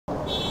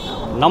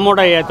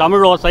நம்முடைய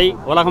தமிழோசை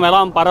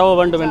உலகமெல்லாம் பரவ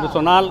வேண்டும் என்று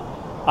சொன்னால்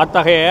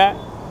அத்தகைய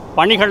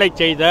பணிகளை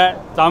செய்த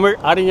தமிழ்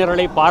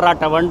அறிஞர்களை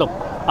பாராட்ட வேண்டும்.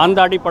 அந்த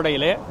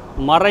அடிப்படையிலே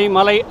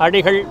மறைமலை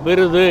அடிகள்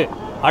விருது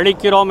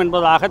அளிக்கிறோம்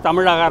என்பதாக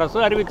தமிழக அரசு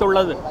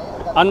அறிவித்துள்ளது.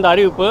 அந்த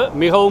அறிவிப்பு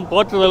மிகவும்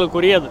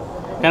போற்றுதலுக்குரியது.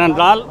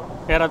 ஏனென்றால்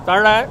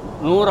ஏறத்தாழ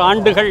 100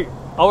 ஆண்டுகள்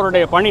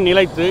அவருடைய பணி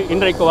நிலைத்து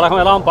இன்றைக்கு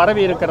உலகமெல்லாம்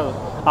பரவி இருக்கிறது.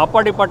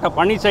 அப்படிப்பட்ட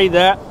பணி செய்த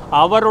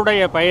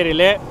அவருடைய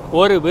பெயரிலே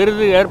ஒரு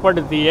விருது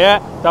ஏற்படுத்திய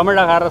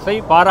தமிழக அரசை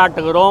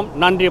பாராட்டுகிறோம்,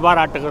 நன்றி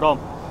பாராட்டுகிறோம்.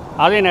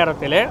 அதே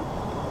நேரத்திலே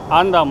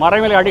அந்த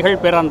மறைமலை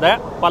அடிகள் பிறந்த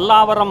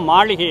பல்லாவரம்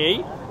மாளிகையை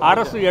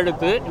அரசு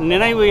எடுத்து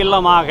நினைவு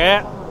இல்லமாக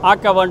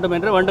ஆக்க வேண்டும்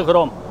என்று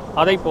வேண்டுகிறோம்.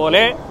 அதை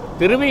போல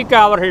திருவிக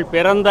அவர்கள்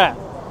பிறந்த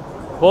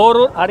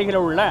போரூர்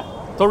அருகில் உள்ள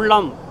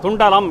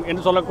துண்டலம்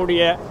என்று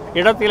சொல்லக்கூடிய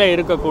இடத்திலே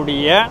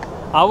இருக்கக்கூடிய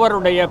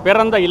அவருடைய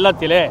பிறந்த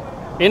இல்லத்திலே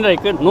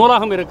இன்றைக்கு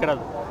நூலகம்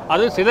இருக்கிறது.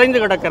 அது சிதைந்து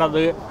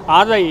கிடக்கிறது.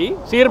 அதை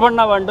சீர்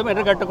பண்ண வேண்டும்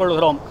என்று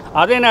கேட்டுக்கொள்கிறோம்.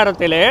 அதே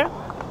நேரத்திலே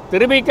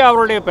திருவிக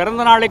அவருடைய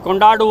பிறந்த நாளை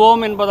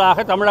கொண்டாடுவோம்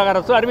என்பதாக தமிழக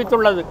அரசு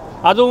அறிவித்துள்ளது.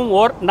 அதுவும்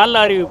ஓர் நல்ல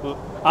அறிவிப்பு.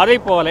 அதை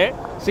போல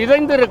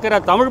சிதைந்திருக்கிற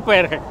தமிழ்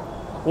பெயர்கள்,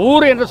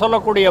 ஊர் என்று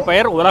சொல்லக்கூடிய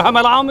பெயர்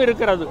உலகமெல்லாம்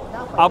இருக்கிறது.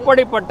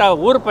 அப்படிப்பட்ட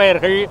ஊர்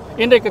பெயர்கள்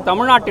இன்றைக்கு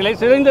தமிழ்நாட்டிலே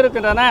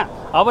சிதைந்திருக்கின்றன.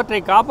 அவற்றை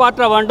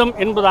காப்பாற்ற வேண்டும்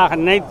என்பதாக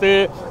நினைத்து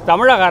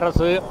தமிழக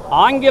அரசு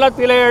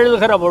ஆங்கிலத்திலே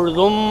எழுதுகிற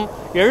பொழுதும்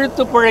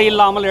எழுத்துப்பிழை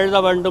இல்லாமல் எழுத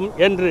வேண்டும்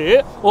என்று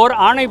ஓர்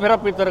ஆணை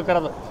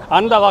பிறப்பித்திருக்கிறது.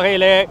 அந்த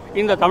வகையிலே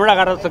இந்த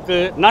தமிழக அரசுக்கு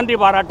நன்றி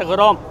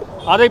பாராட்டுகிறோம்.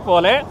 அதை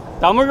போல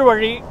தமிழ்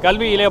வழி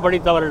கல்வியிலே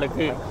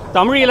படித்தவர்களுக்கு,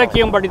 தமிழ்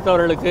இலக்கியம்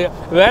படித்தவர்களுக்கு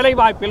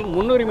வேலைவாய்ப்பில்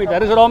முன்னுரிமை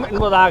தருகிறோம்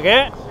என்பதாக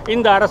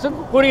இந்த அரசு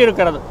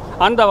கூறியிருக்கிறது.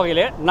 அந்த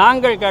வகையிலே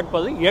நாங்கள்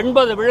கேட்பது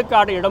 80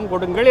 விழுக்காடு இடம்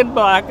கொடுங்கள்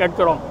என்பதாக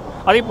கேட்கிறோம்.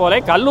 அதே போல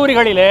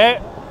கல்லூரிகளிலே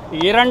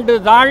 2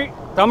 தாள்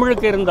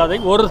தமிழுக்கு இருந்ததை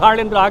 1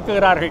 தாள் என்று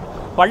ஆக்குகிறார்கள்.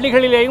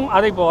 பள்ளிகளிலேயும்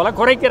அதை போல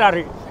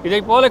குறைக்கிறார்கள். இதை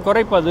போல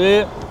குறைப்பது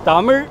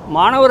தமிழ்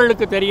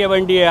மாணவர்களுக்கு தெரிய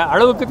வேண்டிய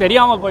அளவுக்கு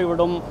தெரியாமல்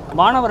போய்விடும்.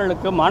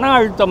 மாணவர்களுக்கு மன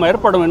அழுத்தம்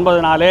ஏற்படும்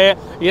என்பதனாலே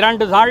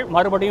 2 தாள்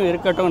மறுபடியும்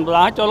இருக்கட்டும்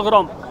என்பதாக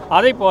சொல்கிறோம்.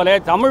 அதை போல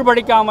தமிழ்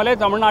படிக்காமலே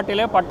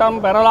தமிழ்நாட்டிலே பட்டம்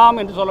பெறலாம்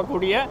என்று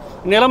சொல்லக்கூடிய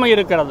நிலைமை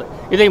இருக்கிறது.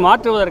 இதை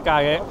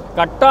மாற்றுவதற்காக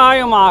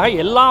கட்டாயமாக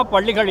எல்லா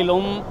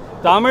பள்ளிகளிலும்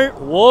தமிழ்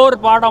ஓர்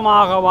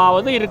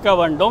பாடமாகவாவது இருக்க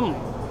வேண்டும்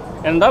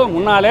என்றால்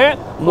முன்னாலே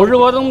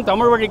முழுவதும்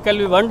தமிழ் வழி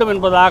கல்வி வேண்டும்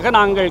என்பதாக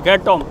நாங்கள்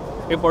கேட்டோம்.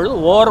 இப்பொழுது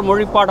ஓர்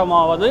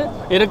மொழிப்பாடமாவது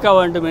இருக்க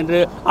வேண்டும் என்று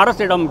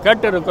அரசிடம்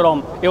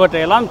கேட்டிருக்கிறோம்.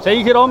 இவற்றையெல்லாம்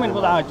செய்கிறோம்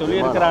என்பதாக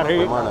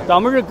சொல்லியிருக்கிறார்கள்.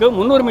 தமிழுக்கு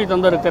முன்னுரிமை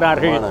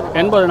தந்திருக்கிறார்கள்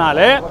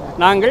என்பதனாலே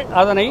நாங்கள்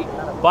அதனை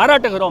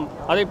பாராட்டுகிறோம்.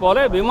 அதே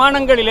போல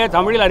விமானங்களிலே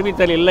தமிழில்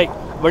அறிவித்தல் இல்லை.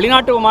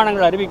 வெளிநாட்டு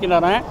விமானங்கள்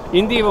அறிவிக்கின்றன,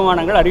 இந்திய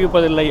விமானங்கள்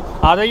அறிவிப்பதில்லை.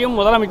 அதையும்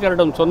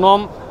முதலமைச்சரிடம்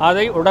சொன்னோம்.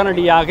 அதை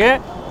உடனடியாக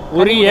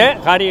உரிய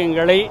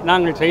காரியங்களை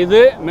நாங்கள் செய்து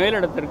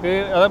மேலிடத்திற்கு,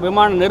 அதாவது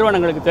விமான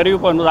நிறுவனங்களுக்கு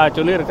தெரிவிப்போம் என்பதாக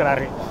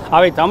சொல்லியிருக்கிறார்கள்.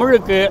 அவை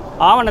தமிழுக்கு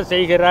ஆவண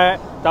செய்கிற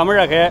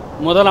தமிழக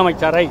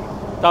முதலமைச்சரை,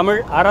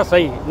 தமிழ்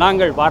அரசை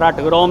நாங்கள்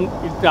பாராட்டுகிறோம்.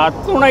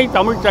 அத்துணை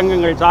தமிழ்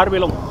சங்கங்கள்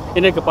சார்பிலும்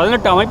இன்றைக்கு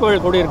 18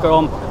 அமைப்புகள்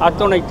கூடியிருக்கிறோம்.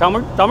 அத்துணை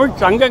தமிழ்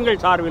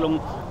சங்கங்கள் சார்பிலும்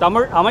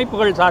தமிழ்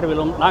அமைப்புகள்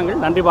சார்பிலும்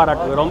நாங்கள் நன்றி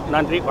பாராட்டுகிறோம்.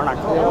 நன்றி,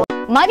 வணக்கம்.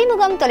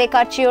 மதிமுகம்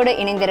தொலைக்காட்சியோடு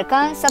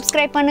இணைந்திருக்க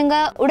சப்ஸ்கிரைப் பண்ணுங்க.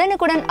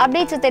 உடனுக்குடன்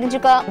அப்டேட்ஸ்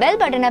தெரிஞ்சுக்க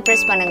பெல் பட்டனை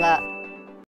பிரஸ் பண்ணுங்க.